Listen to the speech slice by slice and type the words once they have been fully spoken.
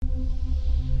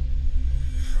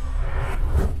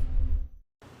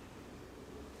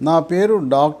నా పేరు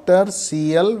doctor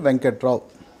CL Venkatrao.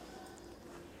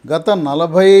 గత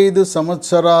 45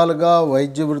 సంవత్సరాలుగా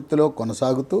వైద్య వృత్తిలో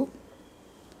కొనసాగుతూ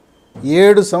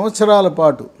 7 సంవత్సరాల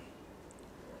పాటు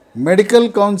మెడికల్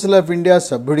కౌన్సిల్ ఆఫ్ ఇండియా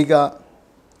సభ్యుడిగా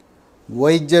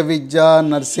వైద్య విద్య,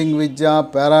 నర్సింగ్ విద్య,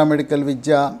 పారామెడికల్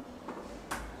విద్య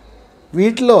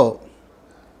వీటిలో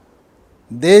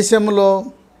దేశంలో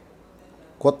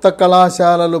కొత్త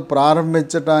కళాశాలలు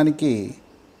ప్రారంభించడానికి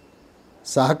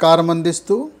సహకారం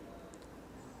అందిస్తూ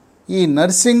ఈ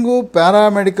నర్సింగు,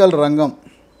 పారామెడికల్ రంగం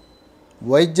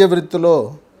వైద్య వృత్తిలో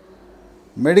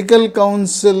మెడికల్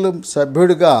కౌన్సిల్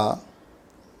సభ్యుడిగా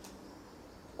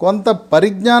కొంత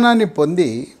పరిజ్ఞానాన్ని పొంది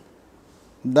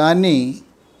దాన్ని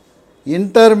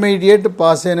ఇంటర్మీడియట్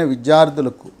పాస్ అయిన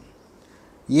విద్యార్థులకు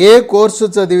ఏ కోర్సు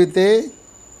చదివితే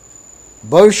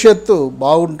భవిష్యత్తు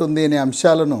బాగుంటుంది అనే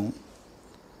అంశాలను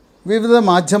వివిధ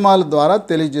మాధ్యమాల ద్వారా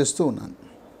తెలియజేస్తూ ఉన్నాను.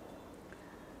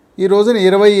 ఈ రోజున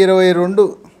 2022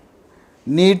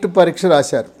 నీట్ పరీక్ష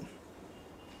రాశారు.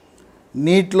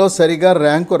 నీట్లో సరిగా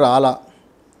ర్యాంకు రాలా,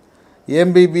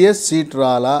 ఎంబీబీఎస్ సీట్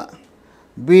రాలా,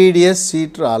 బీడిఎస్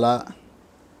సీట్ రాలా.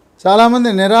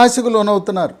 చాలామంది నిరాశకు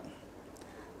లోనవుతున్నారు.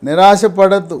 నిరాశ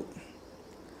పడద్దు.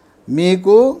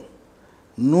 మీకు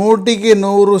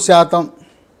 100%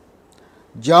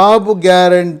 జాబ్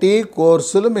గ్యారంటీ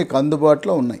కోర్సులు మీకు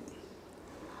అందుబాటులో ఉన్నాయి.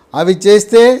 అవి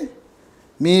చేస్తే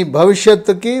మీ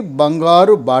భవిష్యత్తుకి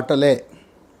బంగారు బాటలే.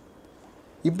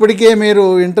 ఇప్పటికే మీరు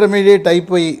ఇంటర్మీడియట్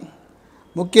అయిపోయి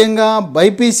ముఖ్యంగా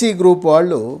బైపీసీ గ్రూప్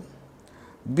వాళ్ళు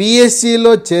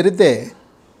బీఎస్సీలో చేరితే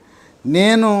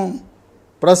నేను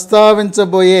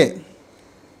ప్రస్తావించబోయే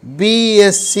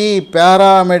బీఎస్సీ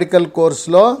పారామెడికల్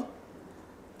కోర్సులో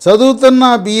చదువుతున్న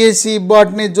బీఎస్సీ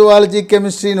బాటనీ, జువాలజీ,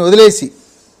 కెమిస్ట్రీని వదిలేసి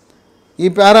ఈ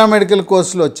పారామెడికల్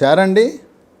కోర్సులో చేరండి.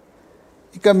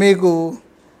 ఇక మీకు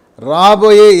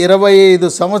రాబోయే 25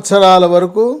 సంవత్సరాల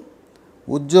వరకు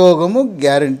ఉద్యోగము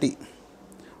గ్యారంటీ.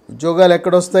 ఉద్యోగాలు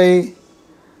ఎక్కడొస్తాయి?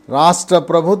 రాష్ట్ర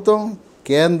ప్రభుత్వం,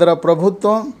 కేంద్ర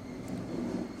ప్రభుత్వం,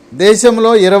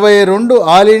 దేశంలో 22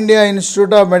 All India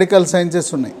Institute of Medical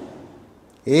Sciences ఉన్నాయి,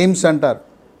 ఎయిమ్స్ అంటారు.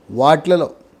 వాటిలలో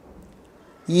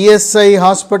ఈఎస్ఐ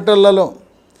హాస్పిటళ్లలో,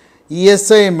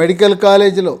 ఈఎస్ఐ మెడికల్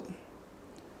కాలేజీలో,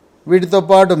 వీటితో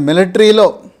పాటు మిలిటరీలో,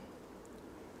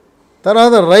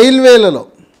 తర్వాత రైల్వేలలో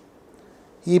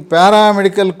ఈ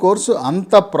పారామెడికల్ కోర్సు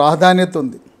అంత ప్రాధాన్యత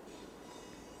ఉంది.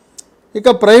 ఇక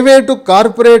ప్రైవేటు,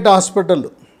 కార్పొరేట్ హాస్పిటళ్ళు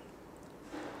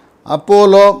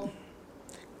అపోలో,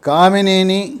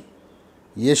 కామినేని,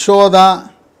 యశోద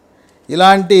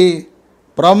ఇలాంటి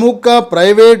ప్రముఖ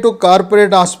ప్రైవేటు,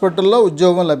 కార్పొరేట్ హాస్పిటల్లో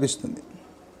ఉద్యోగం లభిస్తుంది.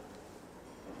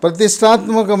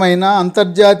 ప్రతిష్టాత్మకమైన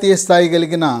అంతర్జాతీయ స్థాయి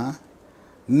కలిగిన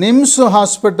నిమ్స్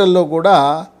హాస్పిటల్లో కూడా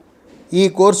ఈ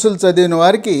కోర్సులు చదివిన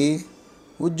వారికి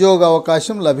ఉద్యోగ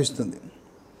అవకాశం లభిస్తుంది.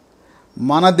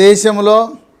 మన దేశంలో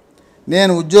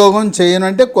నేను ఉద్యోగం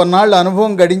చేయనంటే కొన్నాళ్ళ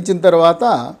అనుభవం గడించిన తర్వాత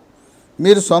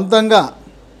మీరు సొంతంగా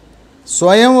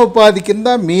స్వయం ఉపాధి కింద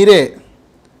మీరే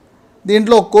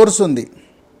దీంట్లో ఒక కోర్సు ఉంది.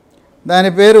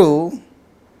 దాని పేరు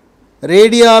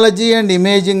రేడియాలజీ అండ్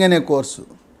ఇమేజింగ్ అనే కోర్సు.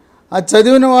 అది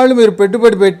చదివిన వాళ్ళు మీరు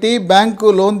పెట్టుబడి పెట్టి బ్యాంకు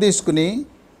లోన్ తీసుకుని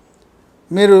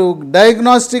మీరు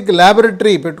డయాగ్నోస్టిక్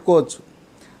ల్యాబొరేటరీ పెట్టుకోవచ్చు.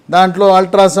 దాంట్లో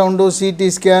అల్ట్రాసౌండు, సిటీ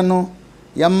స్కాను,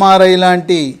 ఎంఆర్ఐ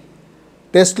లాంటి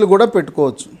టెస్టులు కూడా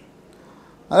పెట్టుకోవచ్చు.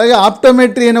 అలాగే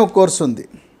ఆప్టోమెట్రీ అనే ఒక కోర్సు ఉంది.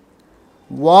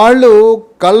 వాళ్ళు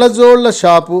కళ్ళజోళ్ళ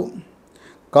షాపు,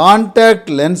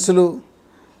 కాంటాక్ట్ లెన్సులు,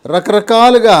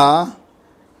 రకరకాలుగా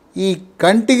ఈ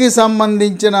కంటికి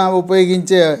సంబంధించిన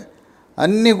ఉపయోగించే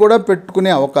అన్నీ కూడా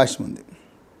పెట్టుకునే అవకాశం ఉంది.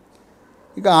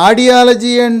 ఇక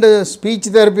ఆడియాలజీ అండ్ స్పీచ్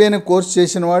థెరపీ అనే కోర్సు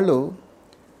చేసిన వాళ్ళు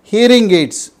హియరింగ్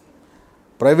ఎయిడ్స్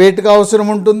ప్రైవేట్గా అవసరం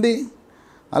ఉంటుంది.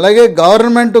 అలాగే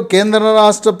గవర్నమెంట్, కేంద్ర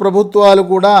రాష్ట్ర ప్రభుత్వాలు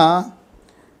కూడా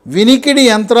వినికిడి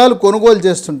యంత్రాలు కొనుగోలు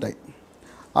చేస్తుంటాయి.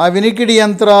 ఆ వినికిడి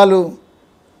యంత్రాలు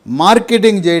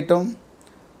మార్కెటింగ్ చేయటం,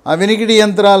 ఆ వినికిడి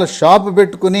యంత్రాల షాప్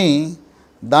పెట్టుకుని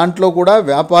దాంట్లో కూడా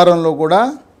వ్యాపారంలో కూడా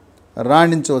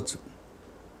రాణించవచ్చు.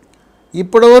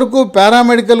 ఇప్పటివరకు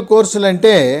పారామెడికల్ కోర్సులు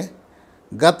అంటే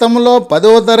గతంలో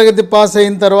 10వ తరగతి పాస్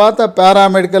అయిన తర్వాత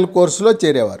పారామెడికల్ కోర్సులో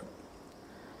చేరేవారు.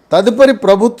 తదుపరి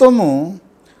ప్రభుత్వము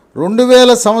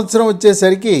 2000 సంవత్సరం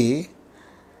వచ్చేసరికి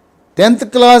 10th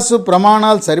క్లాసు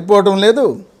ప్రమాణాలు సరిపోవటం లేదు,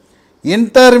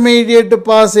 ఇంటర్మీడియట్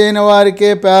పాస్ అయిన వారికే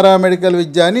పారామెడికల్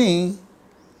విద్య అని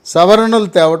సవరణలు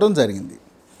తేవటం జరిగింది.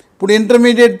 ఇప్పుడు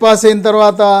ఇంటర్మీడియట్ పాస్ అయిన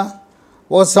తర్వాత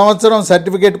 1 సంవత్సరం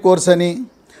సర్టిఫికేట్ కోర్స్ అని,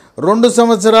 2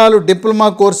 సంవత్సరాలు డిప్లొమా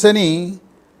కోర్స్ అని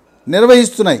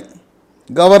నిర్వహిస్తున్నాయి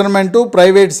గవర్నమెంటు,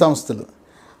 ప్రైవేట్ సంస్థలు.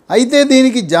 అయితే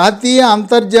దీనికి జాతీయ,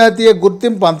 అంతర్జాతీయ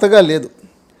గుర్తింపు అంతగా లేదు.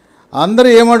 అందరూ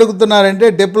ఏమడుగుతున్నారంటే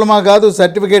డిప్లొమా కాదు,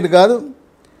 సర్టిఫికేట్ కాదు,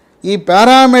 ఈ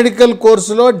పారామెడికల్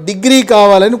కోర్సులో డిగ్రీ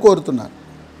కావాలని కోరుతున్నారు.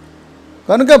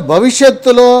 కనుక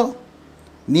భవిష్యత్తులో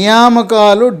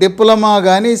నియామకాలు డిప్లొమా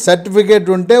కానీ సర్టిఫికేట్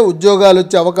ఉంటే ఉద్యోగాలు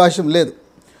వచ్చే అవకాశం లేదు.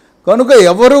 కనుక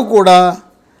ఎవరు కూడా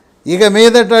ఇక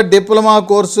మీదట డిప్లొమా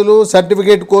కోర్సులు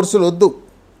సర్టిఫికేట్ కోర్సులు వద్దు.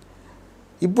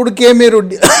 ఇప్పటికే మీరు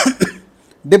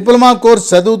డిప్లొమా కోర్సు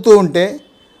చదువుతూ ఉంటే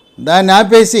దాన్ని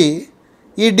ఆపేసి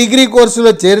ఈ డిగ్రీ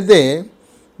కోర్సులో చేరితే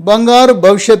బంగారు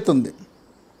భవిష్యత్తు ఉంది.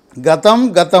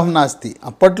 గతం నాస్తి,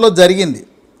 అప్పట్లో జరిగింది.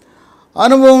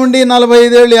 అనుభవం ఉండి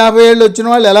 45 ఏళ్ళు 50 ఏళ్ళు వచ్చిన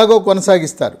వాళ్ళు ఎలాగో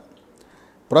కొనసాగిస్తారు.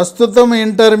 ప్రస్తుతం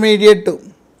ఇంటర్మీడియట్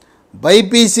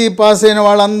బైపీసీ పాస్ అయిన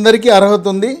వాళ్ళందరికీ అర్హత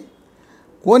ఉంది.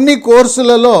 కొన్ని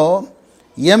కోర్సులలో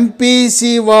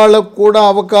ఎంపీసీ వాళ్ళకు కూడా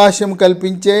అవకాశం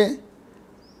కల్పించే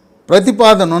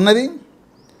ప్రతిపాదన ఉన్నది.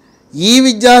 ఈ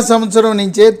విద్యా సంవత్సరం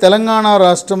నుంచే తెలంగాణ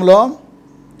రాష్ట్రంలో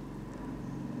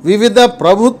వివిధ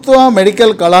ప్రభుత్వ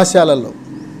మెడికల్ కళాశాలల్లో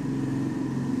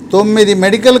 9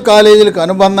 మెడికల్ కాలేజీలకు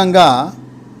అనుబంధంగా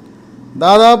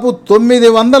దాదాపు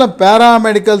 900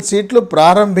 పారామెడికల్ సీట్లు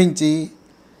ప్రారంభించి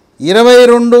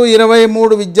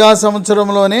 22-23 విద్యా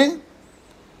సంవత్సరంలోనే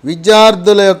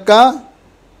విద్యార్థుల యొక్క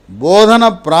బోధన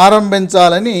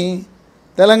ప్రారంభించాలని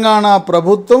తెలంగాణ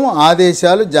ప్రభుత్వం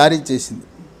ఆదేశాలు జారీ చేసింది.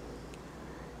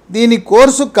 దీని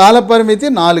కోర్సు కాలపరిమితి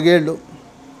 4 ఏళ్ళు.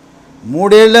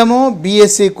 3 ఏళ్ళేమో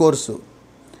బీఎస్సీ కోర్సు.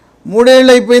 3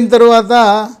 ఏళ్ళు అయిపోయిన తర్వాత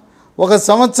 1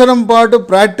 సంవత్సరం పాటు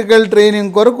ప్రాక్టికల్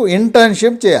ట్రైనింగ్ కొరకు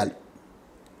ఇంటర్న్షిప్ చేయాలి.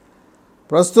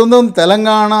 ప్రస్తుతం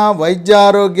తెలంగాణ వైద్య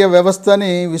ఆరోగ్య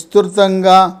వ్యవస్థని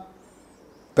విస్తృతంగా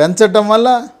పెంచటం వల్ల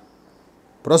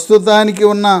ప్రస్తుతానికి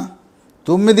ఉన్న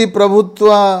 9 ప్రభుత్వ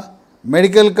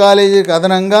మెడికల్ కాలేజీకి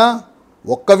అదనంగా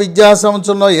ఒక్క విద్యా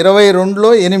సంవత్సరంలో 22లో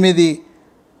 8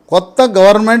 కొత్త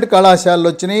గవర్నమెంట్ కళాశాలలు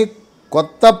వచ్చినాయి.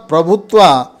 కొత్త ప్రభుత్వ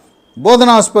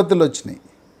బోధనాసుపత్రులు వచ్చినాయి.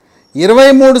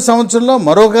 23 సంవత్సరంలో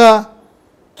మరొక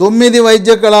 9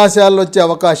 వైద్య కళాశాలలు వచ్చే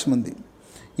అవకాశం ఉంది.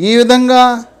 ఈ విధంగా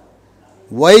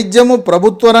వైద్యము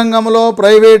ప్రభుత్వ రంగంలో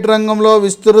ప్రైవేట్ రంగంలో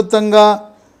విస్తృతంగా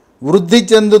వృద్ధి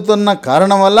చెందుతున్న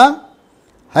కారణం వల్ల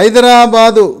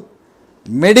హైదరాబాదు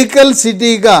మెడికల్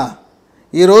సిటీగా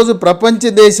ఈరోజు ప్రపంచ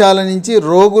దేశాల నుంచి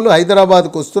రోగులు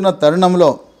హైదరాబాద్కు వస్తున్న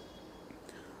తరుణంలో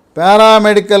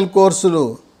పారామెడికల్ కోర్సులు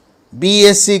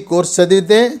బీఎస్సీ కోర్సు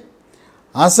చదివితే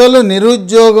అసలు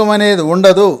నిరుద్యోగం అనేది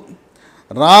ఉండదు.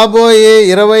 రాబోయే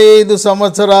 25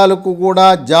 సంవత్సరాలకు కూడా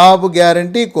జాబ్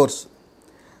గ్యారంటీ కోర్సు.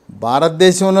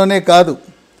 భారతదేశంలోనే కాదు,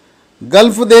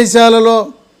 గల్ఫ్ దేశాలలో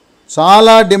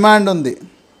చాలా డిమాండ్ ఉంది.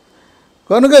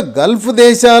 కనుక గల్ఫ్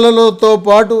దేశాలతో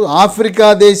పాటు ఆఫ్రికా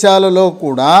దేశాలలో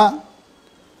కూడా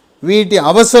వీటి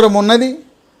అవసరం ఉన్నది.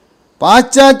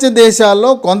 పాశ్చాత్య దేశాల్లో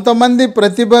కొంతమంది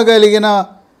ప్రతిభ కలిగిన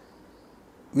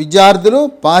విద్యార్థులు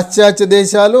పాశ్చాత్య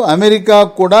దేశాలు అమెరికా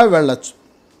కూడా వెళ్ళచ్చు.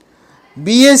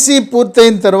 బీఎస్సీ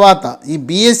పూర్తయిన తర్వాత ఈ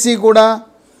బీఎస్సీ కూడా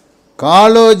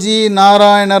కాళోజీ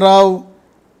నారాయణరావు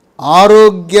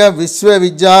ఆరోగ్య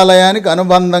విశ్వవిద్యాలయానికి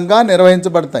అనుబంధంగా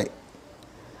నిర్వహించబడతాయి.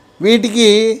 వీటికి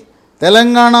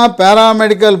తెలంగాణ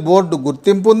పారామెడికల్ బోర్డు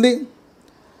గుర్తింపు ఉంది.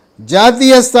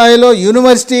 జాతీయ స్థాయిలో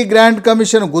యూనివర్సిటీ గ్రాంట్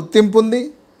కమిషన్ గుర్తింపు ఉంది.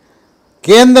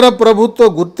 కేంద్ర ప్రభుత్వ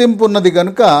గుర్తింపు ఉన్నది.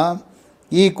 కనుక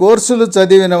ఈ కోర్సులు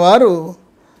చదివిన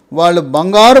వాళ్ళు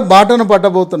బంగారు బాటను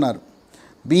పట్టబోతున్నారు.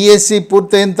 బీఎస్సీ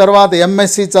పూర్తయిన తర్వాత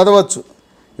ఎంఎస్సీ చదవచ్చు.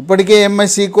 ఇప్పటికే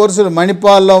ఎంఎస్సీ కోర్సులు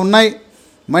మణిపాల్లో ఉన్నాయి.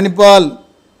 మణిపాల్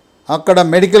అక్కడ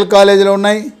మెడికల్ కాలేజీలో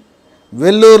ఉన్నాయి.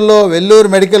 వెల్లూరు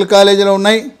మెడికల్ కాలేజీలో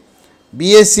ఉన్నాయి.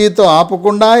 బీఎస్సీతో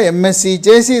ఆపకుండా ఎంఎస్సీ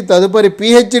చేసి తదుపరి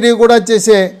పిహెచ్డి కూడా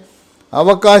చేసే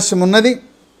అవకాశం ఉన్నది.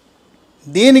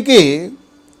 దీనికి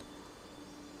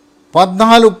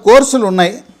 14 కోర్సులు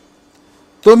ఉన్నాయి.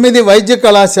 9 వైద్య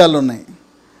కళాశాలలు ఉన్నాయి.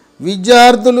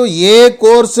 విద్యార్థులు ఏ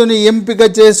కోర్సుని ఎంపిక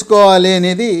చేసుకోవాలి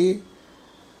అనేది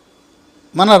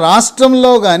మన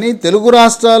రాష్ట్రంలో కానీ తెలుగు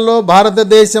రాష్ట్రాల్లో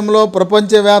భారతదేశంలో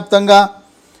ప్రపంచవ్యాప్తంగా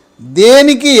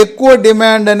దేనికి ఎక్కువ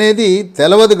డిమాండ్ అనేది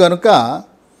తెలియదు. కనుక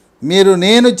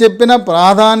నేను చెప్పిన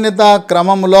ప్రాధాన్యత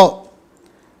క్రమంలో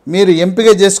మీరు ఎంపిక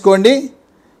చేసుకోండి.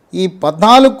 ఈ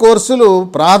 14 కోర్సులు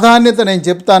ప్రాధాన్యత నేను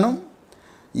చెప్తాను.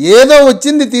 ఏదో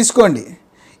వచ్చింది తీసుకోండి.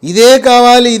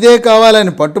 ఇదే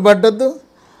కావాలని పట్టుబట్టద్దు.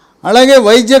 అలాగే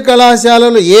వైద్య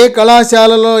కళాశాలలు ఏ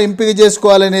కళాశాలలో ఎంపిక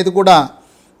చేసుకోవాలనేది కూడా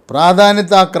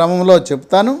ప్రాధాన్యత క్రమంలో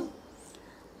చెప్తాను.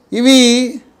 ఇవి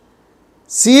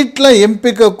సీట్ల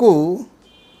ఎంపికకు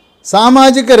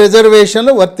సామాజిక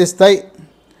రిజర్వేషన్లు వర్తిస్తాయి.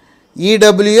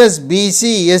 EWS,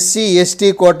 BC, SC, ST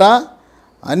quota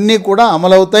అన్నీ కూడా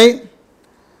అమలవుతాయి.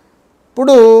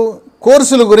 ఇప్పుడు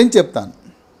కోర్సుల గురించి చెప్తాను.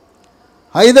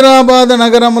 హైదరాబాద్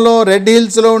నగరంలో రెడ్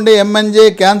హిల్స్లో ఉండే ఎంఎన్జే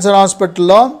క్యాన్సర్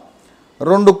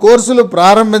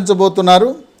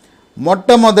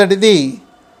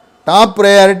టాప్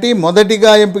ప్రయారిటీ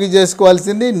మొదటిగా ఎంపిక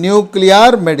చేసుకోవాల్సింది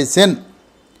న్యూక్లియర్ మెడిసిన్.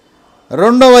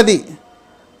 రెండవది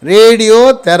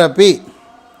రేడియోథెరపీ.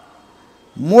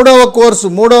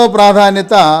 మూడవ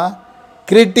ప్రాధాన్యత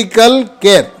critical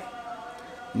care.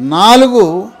 4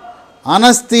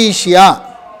 anaesthesia.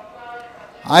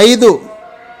 5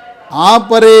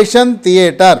 operation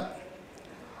theatre.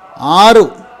 6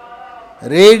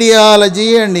 radiology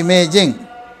and imaging.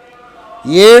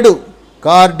 7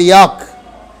 cardiac.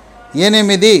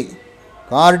 8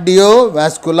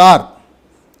 కార్డియోవాస్కులార్.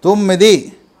 9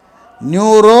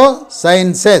 neuro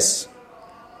sciences.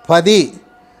 10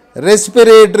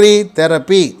 respiratory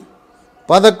therapy.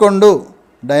 11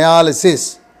 dialysis.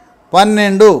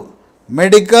 12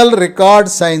 medical record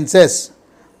sciences.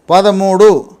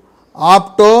 13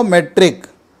 optometric.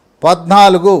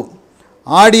 14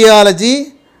 audiology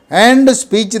and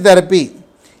speech therapy.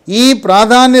 ఈ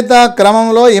ప్రాధాన్యత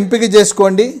క్రమంలో ఎంపిక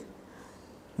చేసుకోండి.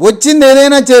 వచ్చింది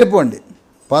ఏదైనా చేరిపోండి.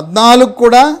 14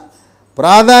 కూడా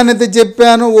ప్రాధాన్యత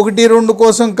చెప్పాను, 1, 2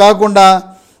 కోసం కాకుండా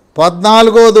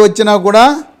 14వది వచ్చినా కూడా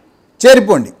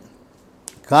చేరిపోండి.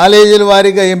 కాలేజీల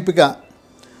వారీగా ఎంపిక.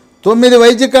 9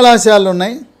 వైద్య కళాశాలలు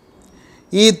ఉన్నాయి.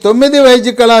 ఈ 9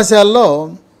 వైద్య కళాశాలలో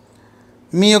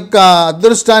మీ యొక్క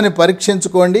అదృష్టాన్ని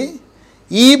పరీక్షించుకోండి.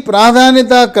 ఈ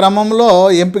ప్రాధాన్యత క్రమంలో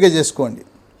ఎంపిక చేసుకోండి.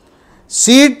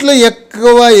 సీట్లు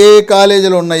ఎక్కువ ఏ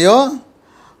కాలేజీలు ఉన్నాయో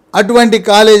అటువంటి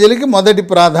కాలేజీలకి మొదటి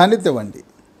ప్రాధాన్యత ఇవ్వండి.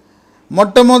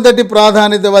 మొట్టమొదటి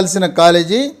ప్రాధాన్యత ఇవ్వాల్సిన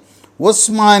కాలేజీ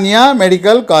ఉస్మానియా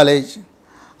మెడికల్ కాలేజ్.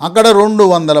 అక్కడ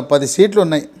 210 సీట్లు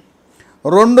ఉన్నాయి.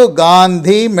 2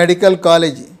 గాంధీ మెడికల్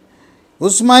కాలేజీ.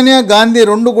 ఉస్మానియా, గాంధీ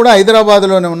 2 కూడా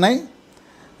హైదరాబాద్లోనే ఉన్నాయి.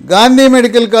 గాంధీ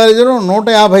మెడికల్ కాలేజీలో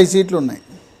 150 సీట్లు ఉన్నాయి.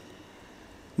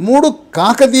 3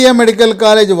 కాకతీయ మెడికల్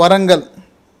కాలేజ్ వరంగల్,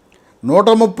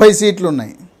 130 సీట్లు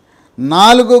ఉన్నాయి.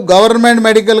 4 గవర్నమెంట్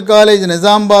మెడికల్ కాలేజ్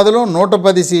నిజామాబాద్లో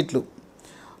 110 సీట్లు.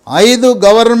 5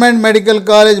 government medical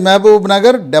college Mahabub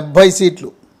Nagar 70 సీట్లు.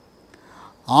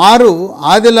 6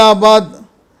 ఆదిలాబాద్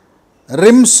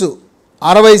రిమ్స్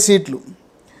 60 సీట్లు.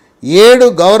 7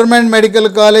 గవర్నమెంట్ మెడికల్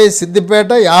కాలేజ్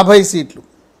సిద్దిపేట 50 సీట్లు.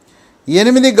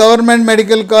 8 గవర్నమెంట్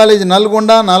మెడికల్ కాలేజ్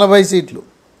నల్గొండ 40 సీట్లు.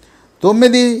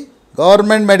 9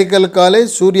 గవర్నమెంట్ మెడికల్ కాలేజ్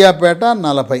సూర్యాపేట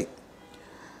 40.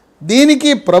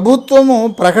 దీనికి ప్రభుత్వము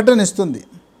ప్రకటన ఇస్తుంది.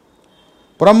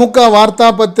 ప్రముఖ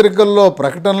వార్తాపత్రికల్లో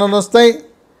ప్రకటనలు వస్తాయి.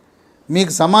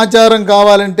 మీకు సమాచారం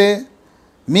కావాలంటే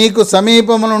మీకు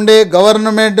సమీపంలో ఉండే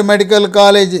గవర్నమెంట్ మెడికల్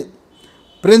కాలేజ్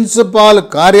ప్రిన్సిపాల్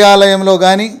కార్యాలయంలో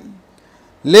కానీ,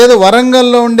 లేదు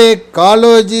వరంగల్లో ఉండే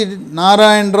కాళోజీ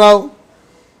నారాయణరావు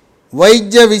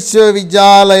వైద్య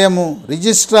విశ్వవిద్యాలయము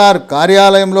రిజిస్ట్రార్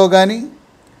కార్యాలయంలో కానీ,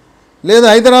 లేదు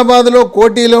హైదరాబాద్లో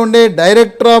కోటిలో ఉండే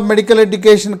డైరెక్టర్ ఆఫ్ మెడికల్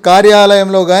ఎడ్యుకేషన్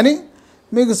కార్యాలయంలో కానీ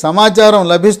మీకు సమాచారం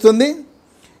లభిస్తుంది.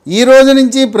 ఈ రోజు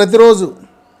నుంచి ప్రతిరోజు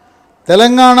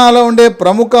తెలంగాణలో ఉండే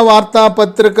ప్రముఖ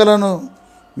వార్తాపత్రికలను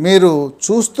మీరు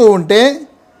చూస్తూ ఉంటే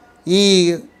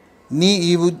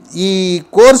ఈ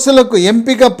కోర్సులకు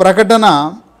ఎంపిక ప్రకటన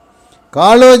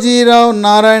కాళోజీ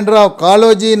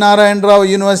నారాయణరావు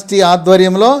యూనివర్సిటీ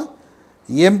ఆధ్వర్యంలో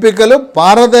ఎంపికలు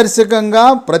పారదర్శకంగా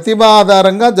ప్రతిభ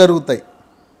ఆధారంగా జరుగుతాయి.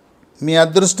 మీ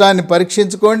అదృష్టాన్ని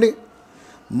పరీక్షించుకోండి.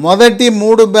 మొదటి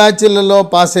 3 బ్యాచ్లలో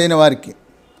పాస్ అయిన వారికి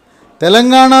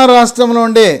తెలంగాణ రాష్ట్రంలో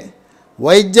ఉండే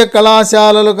వైద్య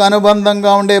కళాశాలలకు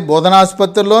అనుబంధంగా ఉండే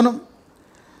బోధనాసుపత్రుల్లోను,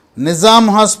 నిజాం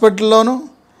హాస్పిటల్లోను,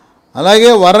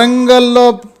 అలాగే వరంగల్లో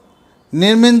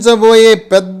నిర్మించబోయే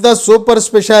పెద్ద సూపర్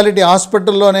స్పెషాలిటీ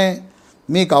హాస్పిటల్లోనే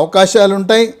మీకు అవకాశాలు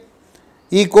ఉంటాయి.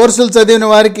 ఈ కోర్సులు చదివిన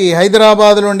వారికి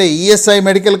హైదరాబాద్లో ఉండే ఈఎస్ఐ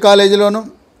మెడికల్ కాలేజీలోను,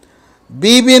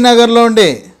 బీబీ నగర్లో ఉండే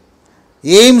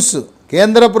ఎయిమ్స్,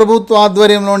 కేంద్ర ప్రభుత్వ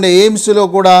ఆధ్వర్యంలో ఉండే ఎయిమ్స్లో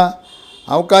కూడా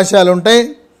అవకాశాలు ఉంటాయి.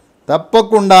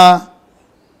 తప్పకుండా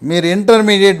మీరు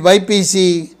ఇంటర్మీడియట్ బైపీసీ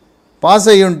పాస్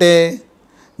అయ్యి ఉంటే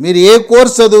మీరు ఏ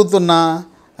కోర్సు చదువుతున్నా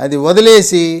అది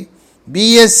వదిలేసి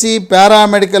బీఎస్సీ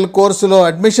పారామెడికల్ కోర్సులో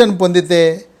అడ్మిషన్ పొందితే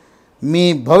మీ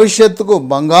భవిష్యత్తుకు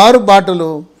బంగారు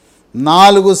బాటలు.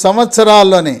 4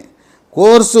 సంవత్సరాల్లోనే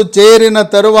కోర్సు చేరిన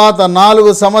తరువాత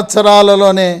 4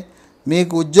 సంవత్సరాలలోనే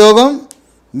మీకు ఉద్యోగం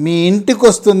మీ ఇంటికి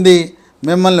వస్తుంది,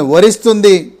 మిమ్మల్ని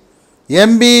వరిస్తుంది.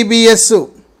 ఎంబీబీఎస్,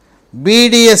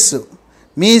 బీడీఎస్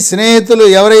మీ స్నేహితులు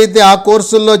ఎవరైతే ఆ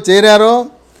కోర్సుల్లో చేరారో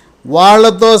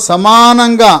వాళ్ళతో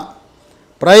సమానంగా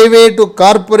ప్రైవేటు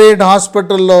కార్పొరేట్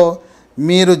హాస్పిటల్లో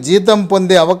మీరు జీతం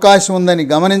పొందే అవకాశం ఉందని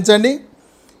గమనించండి.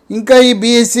 ఇంకా ఈ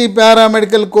బీఎస్సీ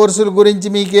పారామెడికల్ కోర్సుల గురించి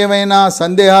మీకు ఏమైనా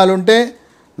సందేహాలు ఉంటే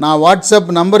నా వాట్సాప్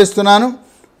నంబర్ ఇస్తున్నాను.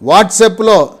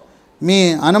 వాట్సాప్లో మీ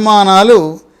అనుమానాలు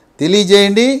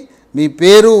తెలియజేయండి. మీ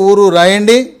పేరు, ఊరు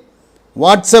రాయండి.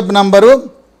 WhatsApp number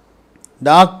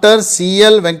doctor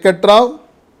CL Venkatrao,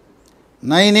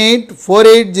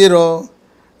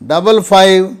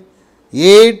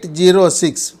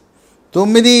 9848055806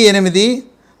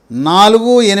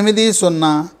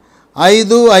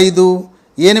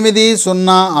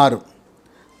 9848055806.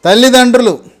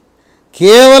 తల్లిదండ్రులు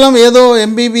కేవలం ఏదో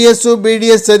ఎంబీబీఎస్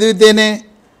బీడీఎస్ చదివితేనే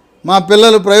మా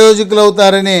పిల్లలు ప్రయోజకులు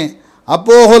అవుతారనే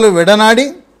అపోహలు విడనాడి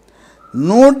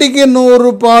 100కి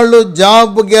 100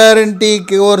 జాబ్ గ్యారంటీ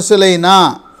కోర్సులైన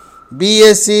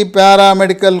బీఎస్సీ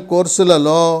పారామెడికల్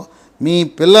కోర్సులలో మీ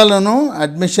పిల్లలను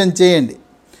అడ్మిషన్ చేయండి.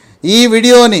 ఈ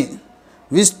వీడియోని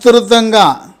విస్తృతంగా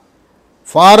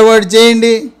ఫార్వర్డ్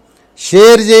చేయండి,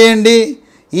 షేర్ చేయండి.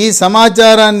 ఈ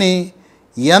సమాచారాన్ని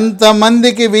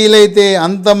ఎంతమందికి వీలైతే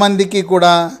అంతమందికి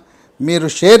కూడా మీరు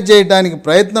షేర్ చేయడానికి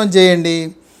ప్రయత్నం చేయండి.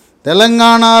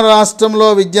 తెలంగాణ రాష్ట్రంలో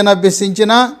విద్యను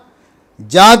అభ్యసించిన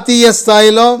జాతీయ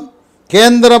స్థాయిలో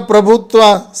కేంద్ర ప్రభుత్వ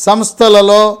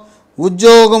సంస్థలలో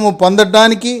ఉద్యోగము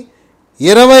పొందటానికి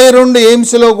 22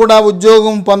 ఎయిమ్స్లో కూడా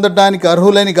ఉద్యోగం పొందటానికి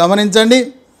అర్హులని గమనించండి.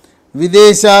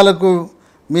 విదేశాలకు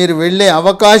మీరు వెళ్ళే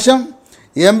అవకాశం,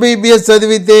 ఎంబీబీఎస్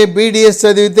చదివితే బీడీఎస్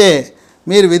చదివితే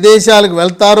మీరు విదేశాలకు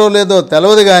వెళ్తారో లేదో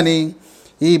తెలియదు, కానీ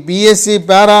ఈ బీఎస్సీ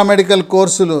పారామెడికల్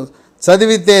కోర్సులు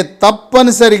చదివితే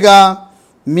తప్పనిసరిగా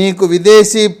మీకు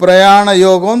విదేశీ ప్రయాణ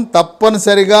యోగం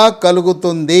తప్పనిసరిగా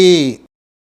కలుగుతుంది.